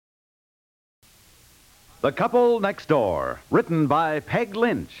The Couple Next Door, written by Peg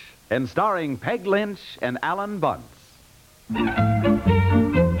Lynch and starring Peg Lynch and Alan Bunce.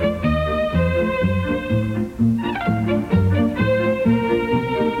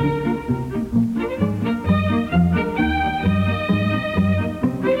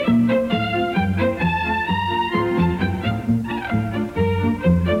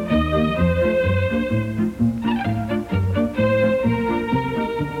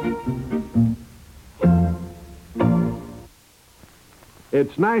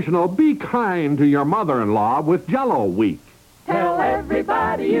 It's National Be Kind to Your Mother-in-Law with Jell-O Week. Tell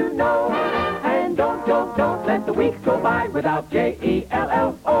everybody you know, and don't let the week go by without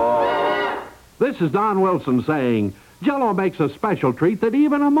Jell-O. This is Don Wilson saying, Jell-O makes a special treat that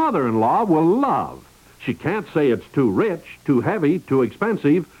even a mother-in-law will love. She can't say it's too rich, too heavy, too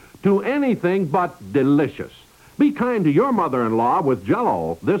expensive, too anything but delicious. Be kind to your mother-in-law with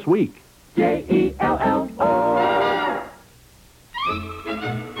Jell-O this week. Jell-O.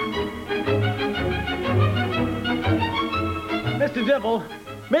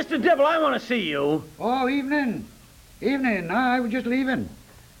 Mr. Dibble, I want to see you. Oh, evening. I was just leaving.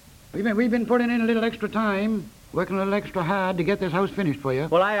 We've been putting in a little extra time, working a little extra hard to get this house finished for you.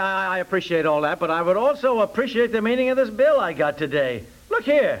 Well, I appreciate all that, but I would also appreciate the meaning of this bill I got today. Look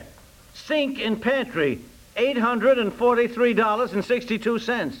here. Sink in pantry,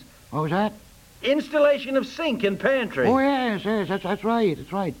 $843.62. What was that? Installation of sink in pantry. Oh, yes, that's right.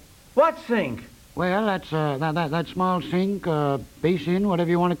 What sink? Well, that's that small sink, basin, whatever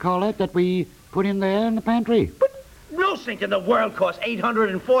you want to call it, that we put in there in the pantry. But no sink in the world costs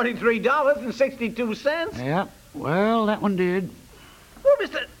 $843.62. Yeah, well, that one did. Well,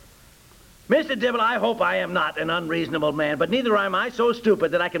 Mr. Dibble, I hope I am not an unreasonable man, but neither am I so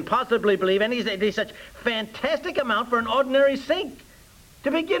stupid that I can possibly believe any such fantastic amount for an ordinary sink.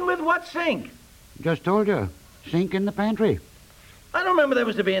 To begin with, what sink? Just told you. Sink in the pantry. I don't remember there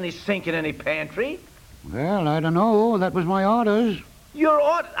was to be any sink in any pantry. Well, I don't know. That was my orders. Your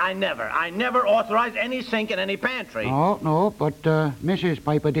order? I never authorized any sink in any pantry. No, but Mrs.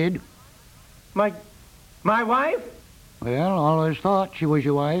 Piper did. My wife? Well, always thought she was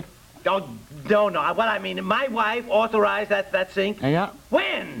your wife. Oh, no. What I mean, my wife authorized that sink? Yeah.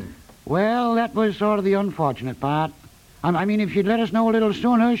 When? Well, that was sort of the unfortunate part. I mean, if she'd let us know a little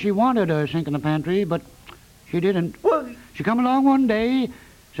sooner, she wanted a sink in the pantry, but she didn't. Well, she come along one day,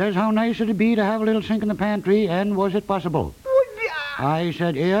 says how nice it'd be to have a little sink in the pantry, and was it possible? well yeah. I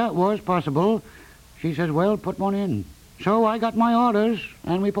said, yeah, it was possible. She says, well, put one in. So I got my orders,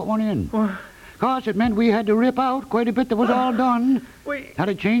 and we put one in. Of course, it meant we had to rip out quite a bit that was all done. Had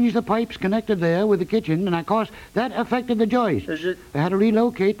to change the pipes connected there with the kitchen, and of course, that affected the joist. They had to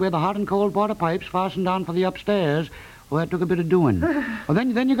relocate where the hot and cold water pipes fastened on for the upstairs. Well, that took a bit of doing. Well,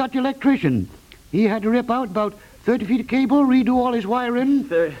 then you got the electrician. He had to rip out about 30 feet of cable, redo all his wiring.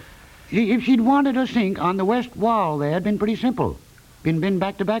 If she'd wanted a sink on the west wall there, it'd been pretty simple. Been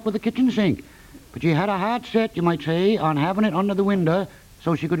back to back with the kitchen sink. But she had a hard set, you might say, on having it under the window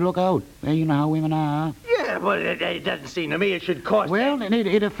so she could look out. Well, you know how women are. Yeah, but it doesn't seem to me it should cost... Well,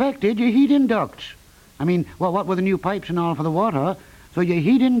 it affected your heating ducts. I mean, well, what with the new pipes and all for the water... So your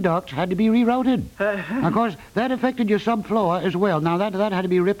heating ducts had to be rerouted. Of course, that affected your subfloor as well. Now, that had to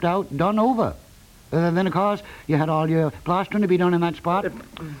be ripped out, done over. Then, of course, you had all your plastering to be done in that spot.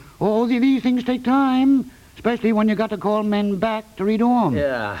 These things take time, especially when you got to call men back to redo them.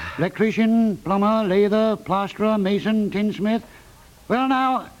 Yeah. Electrician, plumber, lather, plasterer, mason, tinsmith. Well,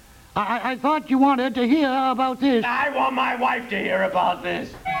 now, I thought you wanted to hear about this. I want my wife to hear about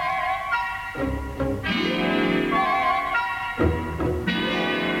this.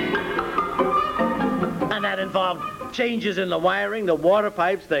 And that involved changes in the wiring, the water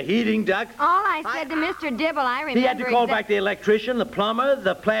pipes, the heating ducts. All I said to Mr. Dibble, I remember... He had to call back the electrician, the plumber,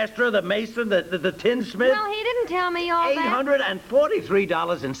 the plasterer, the mason, the tinsmith. Well, he didn't tell me all that.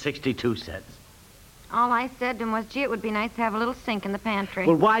 $843.62. All I said to him was, gee, it would be nice to have a little sink in the pantry.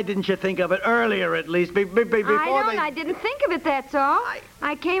 Well, why didn't you think of it earlier, at least, before I didn't think of it, that's all.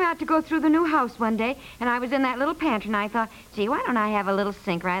 I came out to go through the new house one day, and I was in that little pantry, and I thought, gee, why don't I have a little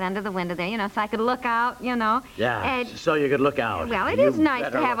sink right under the window there, so I could look out, Yeah, so you could look out. Well, it is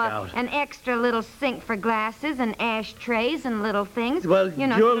nice to have an extra little sink for glasses and ashtrays and little things. Well,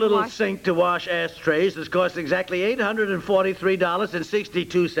 your little sink to wash ashtrays has cost exactly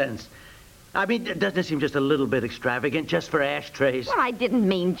 $843.62. I mean, doesn't it seem just a little bit extravagant just for ashtrays? Well, I didn't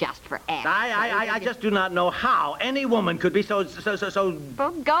mean just for ashtrays. I just do not know how any woman could be so...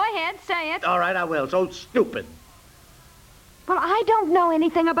 Well, go ahead, say it. All right, I will. So stupid. Well, I don't know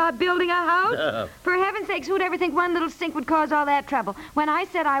anything about building a house. For heaven's sakes, who'd ever think one little sink would cause all that trouble? When I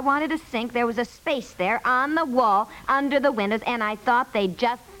said I wanted a sink, there was a space there on the wall under the windows, and I thought they'd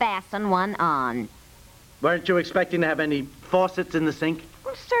just fasten one on. Weren't you expecting to have any faucets in the sink?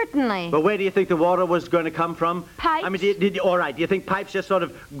 Well, certainly. But where do you think the water was going to come from? Pipes. I mean, all right, do you think pipes just sort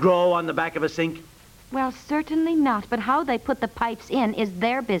of grow on the back of a sink? Well, certainly not. But how they put the pipes in is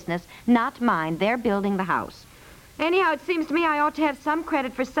their business, not mine. They're building the house. Anyhow, it seems to me I ought to have some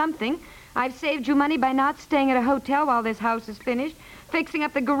credit for something. I've saved you money by not staying at a hotel while this house is finished, fixing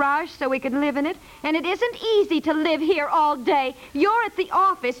up the garage so we can live in it. And it isn't easy to live here all day. You're at the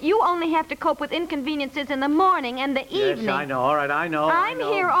office. You only have to cope with inconveniences in the morning and the evening. Yes, I know. All right, I know. I'm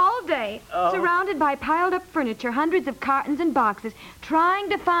here all day, surrounded by piled-up furniture, hundreds of cartons and boxes,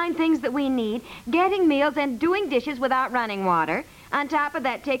 trying to find things that we need, getting meals, and doing dishes without running water. On top of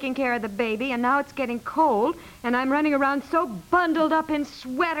that, taking care of the baby, and now it's getting cold, and I'm running around so bundled up in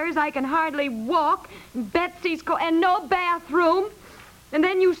sweaters I can hardly walk. Betsy's and no bathroom. And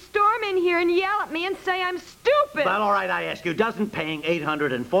then you storm in here and yell at me and say I'm stupid. Well, all right, I ask you, doesn't paying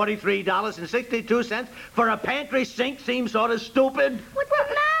 $843.62 for a pantry sink seem sort of stupid? What's the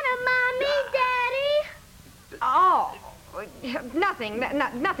matter, Mommy, Daddy? Oh, nothing,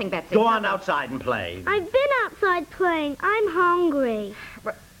 nothing, Betsy. Go on outside and play. I've been outside playing. I'm hungry.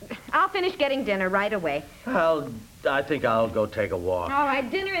 I'll finish getting dinner right away. Well, I think I'll go take a walk. All right,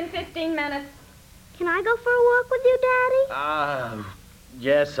 dinner in 15 minutes. Can I go for a walk with you, Daddy?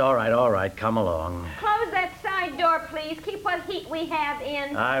 Yes, all right, come along. Close that side door, please. Keep what heat we have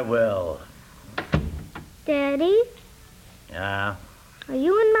in. I will. Daddy? Yeah? Are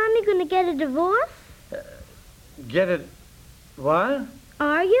you and Mommy going to get a divorce? Get it... What?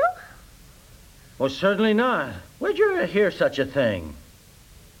 Are you? Well, certainly not. Where'd you ever hear such a thing?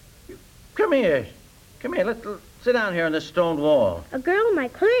 Come here. Let's sit down here on this stone wall. A girl in my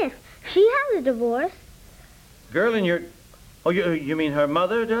class. She has a divorce. Girl in your... Oh, you mean her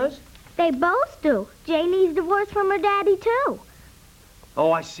mother does? They both do. Janie's divorced from her daddy, too.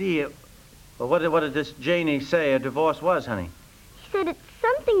 Oh, I see. Well, what did this Janie say a divorce was, honey? She said it's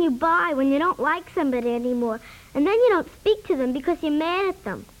something you buy when you don't like somebody anymore, and then you don't speak to them because you're mad at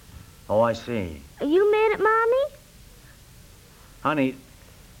them. Oh, I see. Are you mad at Mommy? Honey,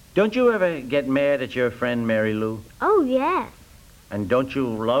 don't you ever get mad at your friend Mary Lou? Oh, yes. And don't you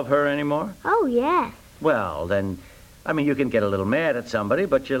love her anymore? Oh, yes. Well, then... I mean, you can get a little mad at somebody,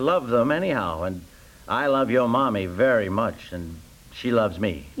 but you love them anyhow. And I love your mommy very much, and she loves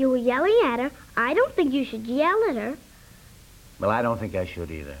me. You were yelling at her. I don't think you should yell at her. Well, I don't think I should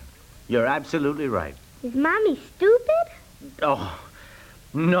either. You're absolutely right. Is Mommy stupid? Oh,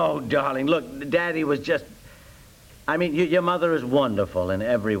 no, darling. Look, Daddy was just... I mean, your mother is wonderful in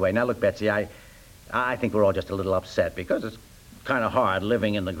every way. Now, look, Betsy, I think we're all just a little upset because it's kind of hard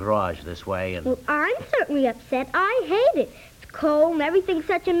living in the garage this way. And Well, I'm certainly upset. I hate it. It's cold and everything's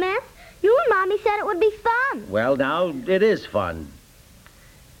such a mess. You and Mommy said it would be fun. Well, now, it is fun.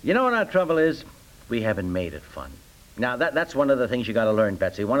 You know what our trouble is? We haven't made it fun. Now, that's one of the things you got to learn,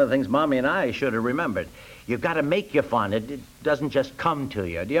 Betsy. One of the things Mommy and I should have remembered. You've got to make your fun. It doesn't just come to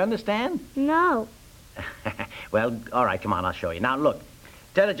you. Do you understand? No. Well, all right, come on, I'll show you. Now, look.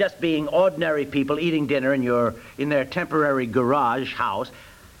 Instead of just being ordinary people eating dinner in their temporary garage house,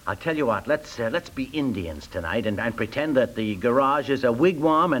 I'll tell you what, let's be Indians tonight and pretend that the garage is a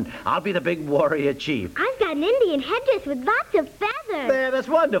wigwam and I'll be the big warrior chief. I've got an Indian headdress with lots of feathers. There, that's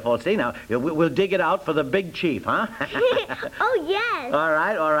wonderful. See, now, we'll dig it out for the big chief, huh? Oh, yes.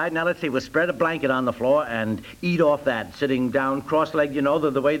 All right. Now, let's see. We'll spread a blanket on the floor and eat off that, sitting down cross-legged, you know,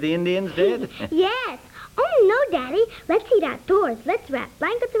 the way the Indians did. Yes. Oh, no, Daddy. Let's eat outdoors. Let's wrap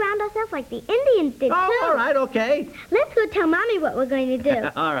blankets around ourselves like the Indians did, too. All right, okay. Let's go tell Mommy what we're going to do.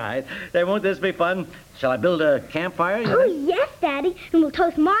 All right. Hey, won't this be fun? Shall I build a campfire? Oh, yes, Daddy. And we'll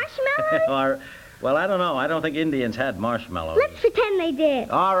toast marshmallows. Well, I don't know. I don't think Indians had marshmallows. Let's pretend they did.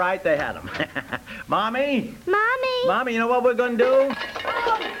 All right, they had them. Mommy? Mommy? Mommy, you know what we're going to do?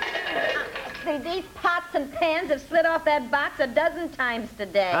 These pots and pans have slid off that box a dozen times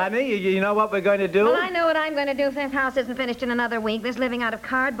today. Honey, you know what we're going to do? Well, I know what I'm going to do if this house isn't finished in another week. This living out of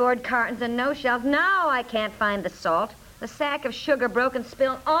cardboard cartons and no shelves. Now I can't find the salt. The sack of sugar broke and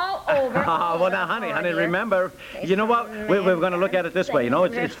spilled all over. Oh, well, now, honey, remember, you know what? We're going to look at it this way. You know,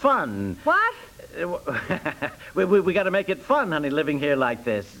 it's fun. What? We got to make it fun, honey, living here like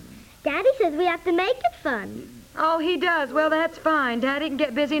this. Daddy says we have to make it fun. Oh, he does. Well, that's fine. Daddy can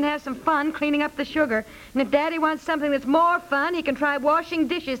get busy and have some fun cleaning up the sugar. And if Daddy wants something that's more fun, he can try washing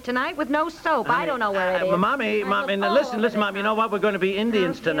dishes tonight with no soap. I don't know where it is. Mommy, listen, Mom. You know what? We're going to be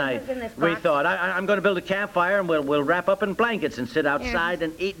Indians tonight. We thought. I'm going to build a campfire, and we'll wrap up in blankets and sit outside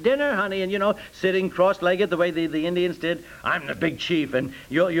and eat dinner, honey. And, sitting cross-legged the way the Indians did. I'm the big chief, and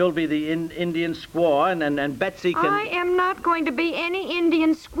you'll be the Indian squaw, and Betsy can... I am not going to be any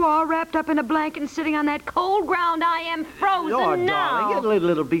Indian squaw wrapped up in a blanket and sitting on that cold ground. I am frozen now. Darling,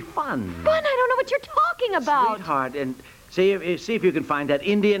 it'll be fun. Fun? I don't know what you're talking about. Sweetheart, and see if you can find that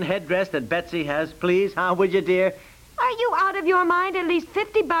Indian headdress that Betsy has, please, huh, would you, dear? Are you out of your mind? At least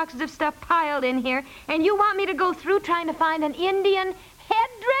 50 boxes of stuff piled in here, and you want me to go through trying to find an Indian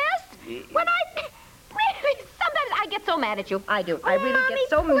headdress? When really, sometimes I get so mad at you. I do. I really Mommy, get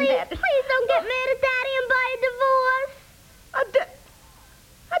so mad. Please don't get mad at Daddy and buy a divorce. A divorce?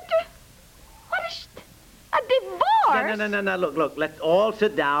 No. Look. Let's all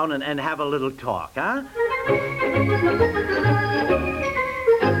sit down and have a little talk, huh?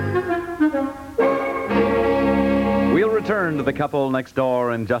 We'll return to the couple next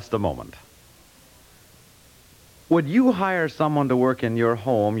door in just a moment. Would you hire someone to work in your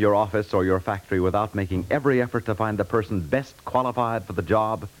home, your office, or your factory without making every effort to find the person best qualified for the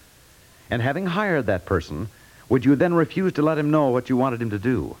job? And having hired that person, would you then refuse to let him know what you wanted him to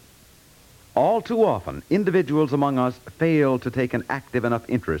do? All too often, individuals among us fail to take an active enough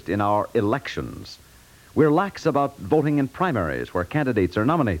interest in our elections. We're lax about voting in primaries where candidates are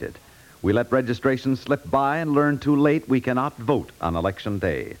nominated. We let registration slip by and learn too late we cannot vote on Election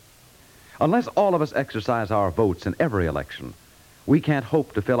Day. Unless all of us exercise our votes in every election, we can't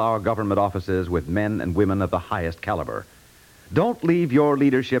hope to fill our government offices with men and women of the highest caliber. Don't leave your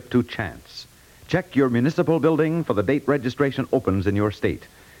leadership to chance. Check your municipal building for the date registration opens in your state.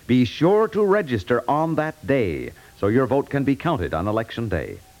 Be sure to register on that day so your vote can be counted on Election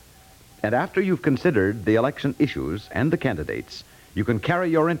Day. And after you've considered the election issues and the candidates, you can carry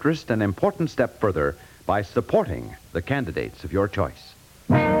your interest an important step further by supporting the candidates of your choice.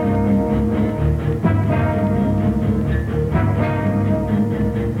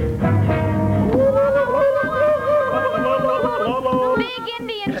 Big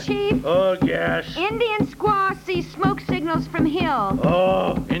Indian chief. Oh, yes. Indian squaw sees smoke signals from hill.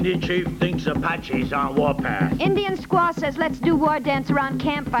 Oh, Indian chief thinks Apaches on warpath. Indian squaw says let's do war dance around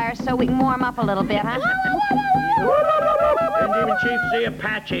campfires so we can warm up a little bit, huh? Indian chief see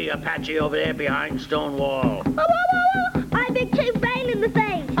Apache over there behind stone wall. I big chief rain in the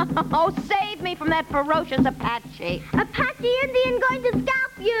face. Oh, save me from that ferocious Apache. Apache Indian going to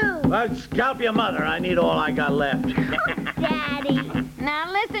scalp you. Well, scalp your mother. I need all I got left. Daddy.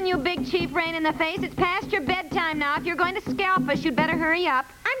 Now listen, you big chief rain in the face. It's past your bedtime now. If you're going to scalp us, you'd better hurry up.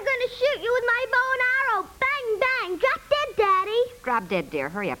 I'm going to shoot you with my bow and arrow. Bang, bang. Drop dead, Daddy. Drop dead, dear.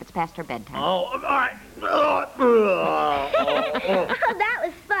 Hurry up. It's past her bedtime. Oh, all right. Oh, that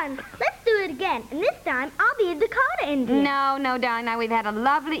was fun. Let's do it again. And this time, I'll be a Dakota Indian. No, darling. Now, we've had a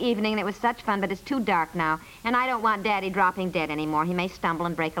lovely evening, and it was such fun, but it's too dark now. And I don't want Daddy dropping dead anymore. He may stumble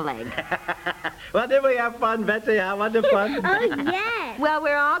and break a leg. Well, did we have fun, Betsy? Huh? Wasn't it fun? Oh, yes. Well,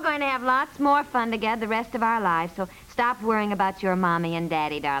 we're all going to have lots more fun together the rest of our lives, so stop worrying about your Mommy and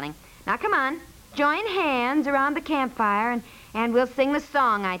Daddy, darling. Now, come on. Join hands around the campfire, and we'll sing the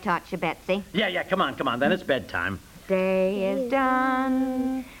song I taught you, Betsy. Yeah, come on. Then it's bedtime. Day is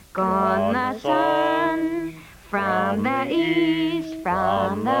done, gone the sun, from the east,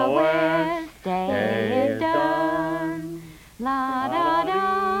 from the west. Day is done, la da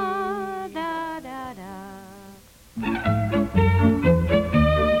da da da da.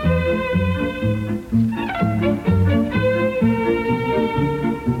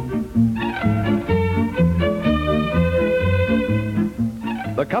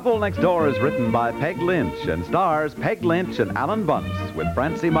 The Couple Next Door is written by Peg Lynch and stars Peg Lynch and Alan Bunce with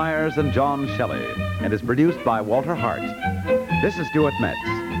Francie Myers and John Shelley and is produced by Walter Hart. This is Stuart Metz,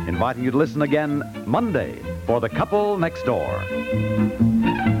 inviting you to listen again Monday for The Couple Next Door.